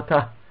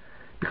tevuata,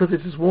 because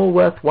it is more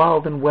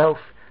worthwhile than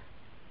wealth,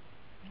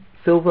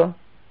 silver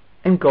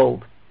and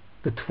gold.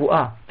 The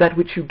tvu'ah, that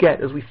which you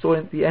get, as we saw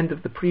at the end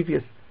of the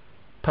previous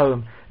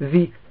poem,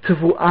 the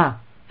tvu'ah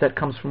that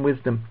comes from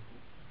wisdom,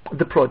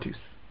 the produce.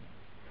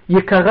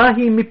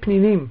 Yekarahi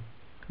mipninim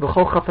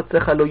v'chol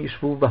chafatzecha lo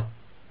yishvu ba.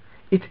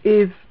 It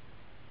is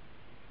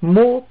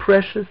more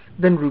precious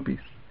than rubies,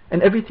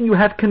 and everything you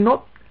have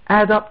cannot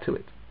add up to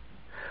it.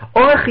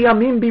 Orech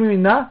yamim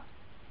bimina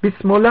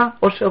bismola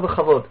osher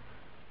v'chavod.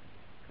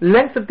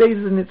 Length of days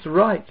is in its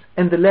right,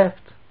 and the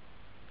left,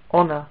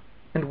 honor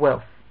and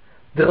wealth.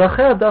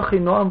 Derachei adachi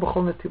noam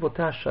v'chol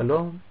netivotah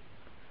shalom.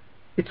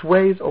 Its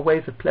ways are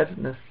ways of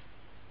pleasantness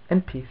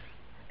and peace.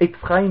 Eitz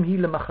chaim hi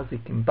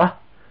lemachazikim ba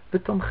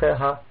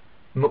v'tomcheha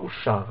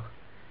me'ushar.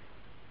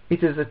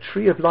 It is a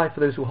tree of life for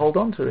those who hold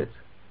on to it,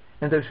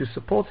 and those who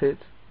support it,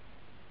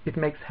 it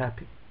makes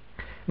happy.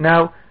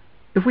 Now,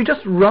 if we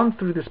just run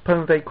through this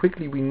poem very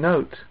quickly, we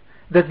note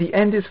that the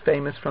end is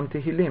famous from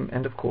Tehillim,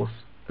 and of course,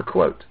 a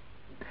quote.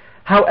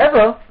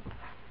 However,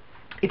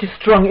 it is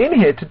strung in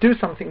here to do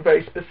something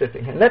very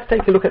specific, and let's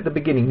take a look at the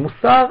beginning.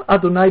 Musar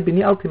Adonai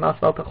b'ni al timas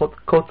v'al tachot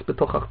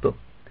b'tochachto.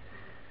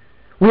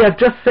 We have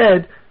just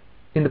said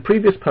in the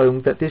previous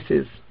poem that this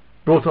is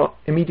brought up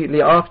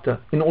immediately after,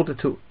 in order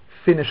to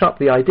finish up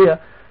the idea.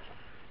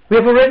 We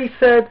have already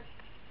said,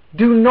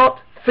 do not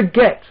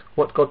forget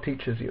what God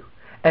teaches you.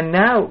 And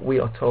now we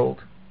are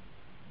told,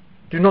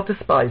 do not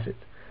despise it.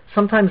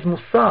 Sometimes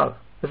musar,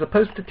 as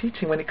opposed to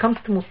teaching, when it comes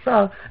to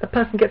musar, a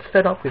person gets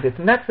fed up with it.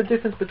 And that's the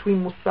difference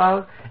between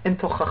musar and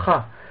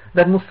tochacha.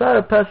 That musar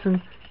a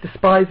person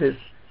despises.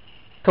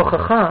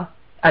 Tochacha,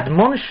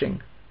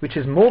 admonishing, which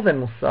is more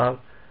than musar,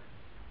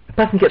 a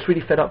person gets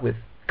really fed up with.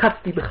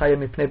 Katzti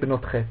b'chayim mipnei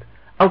benot chet.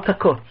 Al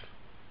takot.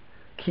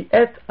 Ki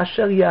et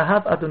asher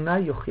yahav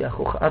Adonai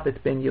yochiach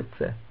et ben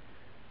yirtzeh.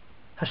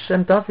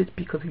 Hashem does it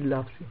because He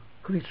loves you.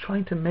 Because He's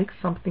trying to make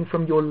something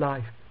from your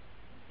life.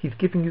 He's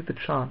giving you the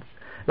chance.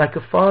 Like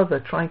a father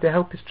trying to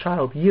help his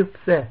child,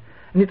 yirtzeh.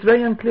 And it's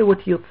very unclear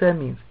what yirtzeh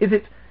means. Is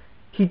it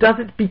He does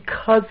it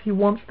because He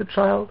wants the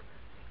child?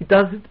 He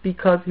does it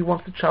because He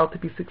wants the child to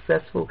be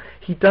successful?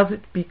 He does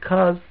it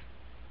because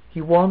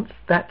He wants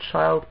that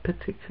child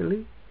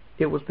particularly?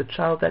 It was the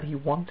child that He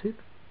wanted?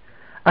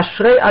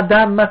 Ashrei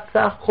Adam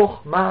matzah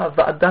chochma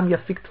va'adam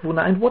yafik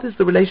tvuna. And what is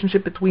the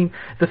relationship between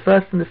the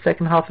first and the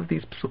second half of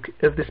this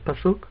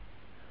pasuk?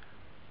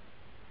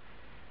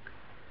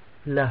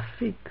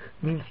 Lafik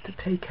means to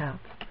take out.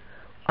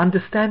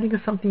 Understanding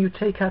is something you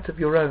take out of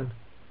your own.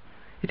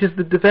 It is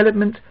the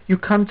development you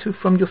come to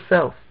from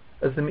yourself,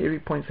 as the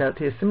Meiri points out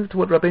here, similar to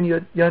what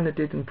Rabbeinu Yonah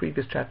did in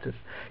previous chapters.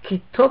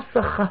 Ki tov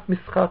sachah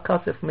mischar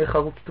kasef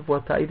mecharut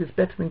tevuata. It is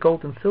better than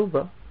gold and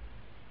silver.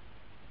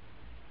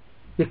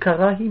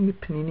 Yekarahi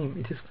mipninim.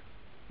 It is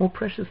more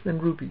precious than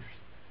rubies.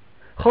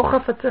 Chol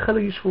chafatzecha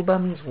lo yishvu ba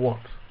means what?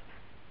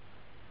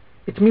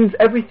 It means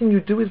everything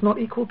you do is not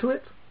equal to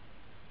it.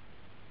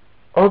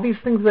 Are these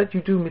things that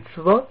you do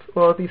mitzvot,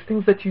 or are these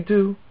things that you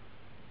do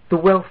the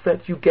wealth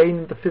that you gain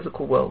in the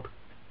physical world?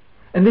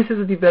 And this is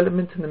a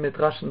development in the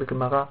Midrash and the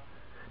Gemara,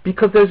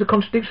 because there is a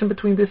contradiction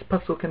between this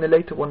pasuk and the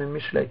later one in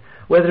Mishlei,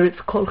 whether it's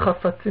kol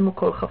chafatzim or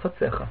kol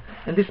chafatzecha.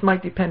 And this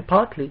might depend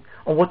partly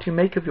on what you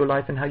make of your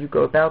life and how you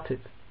go about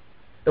it,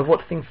 of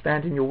what things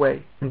stand in your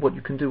way and what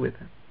you can do with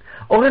them.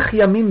 Orech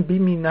yamim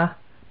bimina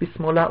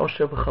bismola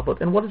osher v'chavod.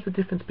 And what is the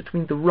difference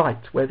between the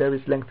right, where there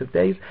is length of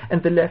days,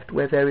 and the left,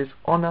 where there is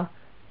honor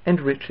and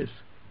riches?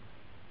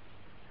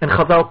 And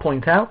Chazal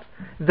point out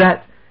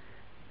that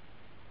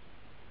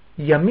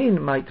yamin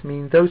might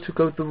mean those who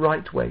go the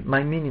right way,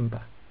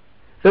 maiminimba.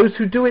 Those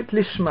who do it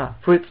lishma,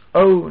 for its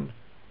own,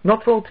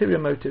 not for ulterior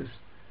motives,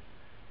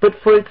 but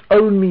for its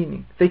own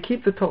meaning. They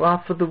keep the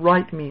Torah for the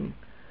right meaning,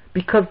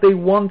 because they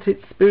want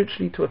it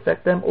spiritually to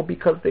affect them, or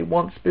because they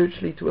want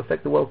spiritually to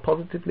affect the world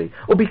positively,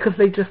 or because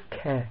they just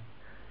care.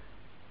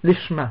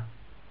 Lishma.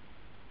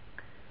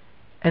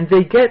 And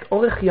they get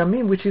Orech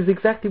Yamim, which is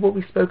exactly what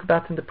we spoke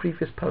about in the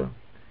previous poem.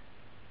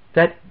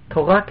 That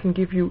Torah can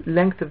give you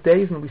length of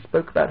days, and we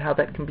spoke about how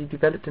that can be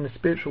developed in a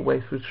spiritual way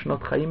through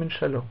Shnot Chaim and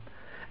Shalom.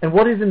 And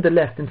what is in the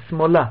left, in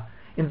Smola,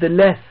 in the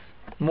less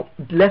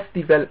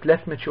developed,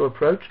 less mature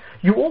approach,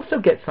 you also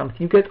get something.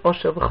 You get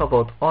Osher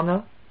v'Chavod,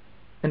 honor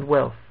and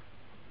wealth,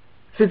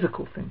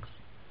 physical things.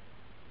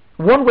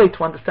 One way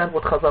to understand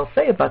what Chazal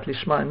say about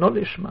Lishma and not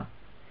Lishma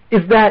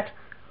is that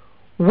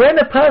when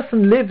a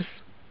person lives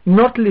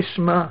not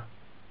Lishma,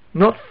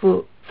 not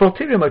for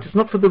ulterior motives,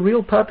 not for the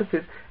real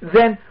purposes,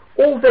 then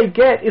all they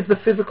get is the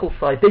physical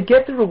side. They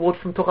get the reward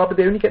from Torah, but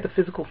they only get the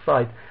physical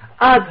side.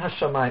 Ad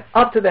hashamayim,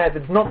 up to the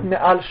heavens, not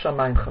me'al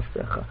shamayim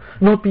chasecha,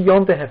 not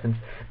beyond the heavens.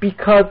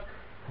 Because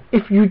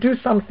if you do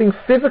something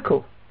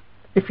physical,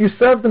 if you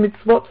serve the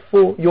mitzvot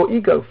for your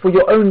ego, for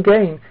your own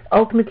gain,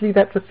 ultimately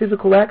that's a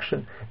physical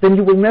action, then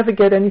you will never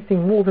get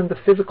anything more than the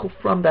physical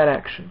from that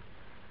action.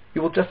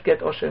 You will just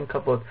get osher and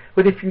kavod.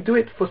 But if you do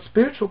it for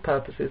spiritual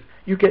purposes,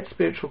 you get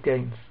spiritual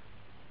gains.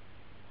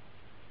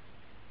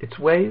 Its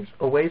ways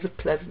are ways of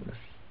pleasantness.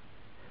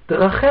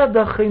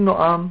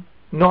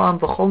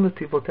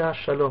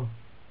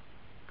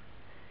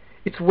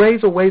 Its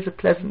ways are ways of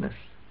pleasantness.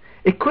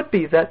 It could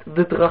be that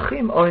the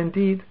drachim are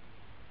indeed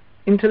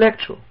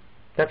intellectual.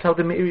 That's how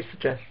the Meiri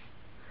suggests.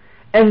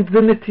 And the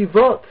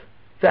netivot,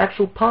 the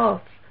actual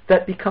paths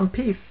that become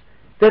peace,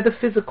 they're the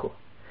physical.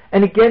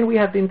 And again we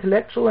have the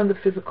intellectual and the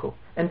physical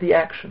and the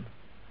action.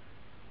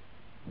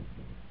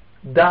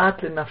 Da'at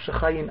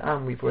lenafshecha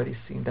yin'am, we've already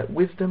seen that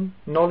wisdom,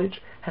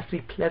 knowledge has to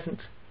be pleasant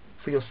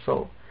for your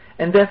soul.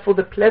 And therefore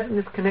the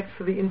pleasantness connects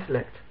to the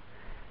intellect.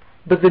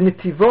 But the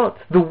netivot,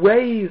 the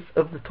ways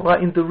of the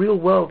Torah in the real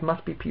world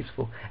must be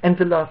peaceful. And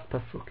the last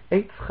pasuk,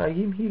 Eitz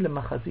chayim hi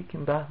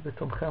lemachazikim ba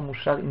v'tomchei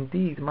mushar,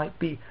 indeed might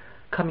be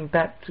coming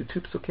back to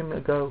 2 psukim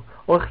ago,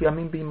 Orch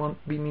yamim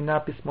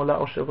bimina bismola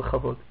osher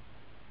v'chavod.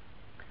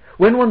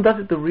 When one does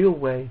it the real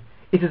way,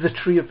 it is a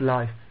tree of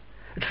life.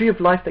 A tree of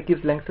life that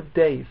gives length of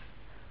days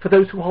for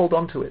those who hold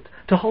on to it.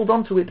 To hold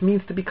on to it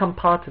means to become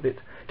part of it,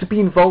 to be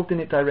involved in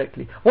it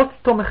directly. What's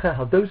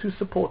tomecheha? Those who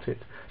support it.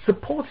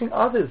 Supporting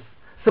others,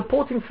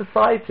 supporting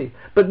society,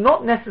 but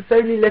not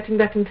necessarily letting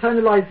that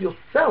internalize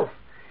yourself,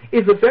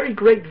 is a very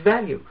great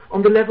value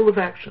on the level of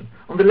action,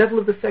 on the level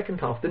of the second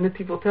half, the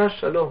netivotah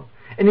shalom.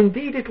 And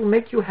indeed it will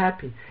make you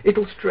happy, it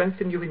will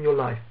strengthen you in your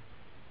life.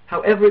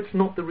 However, it's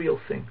not the real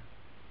thing.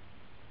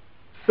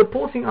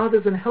 Supporting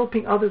others and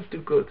helping others do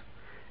good,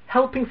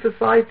 helping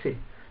society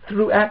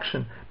through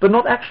action, but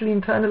not actually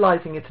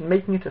internalizing it and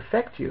making it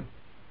affect you,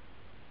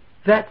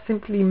 that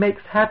simply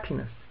makes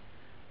happiness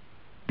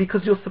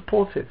because you're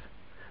supportive.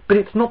 But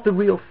it's not the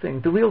real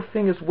thing. The real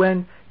thing is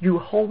when you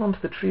hold on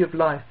to the tree of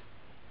life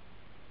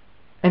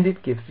and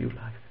it gives you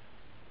life.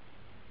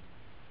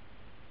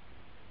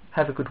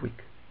 Have a good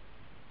week.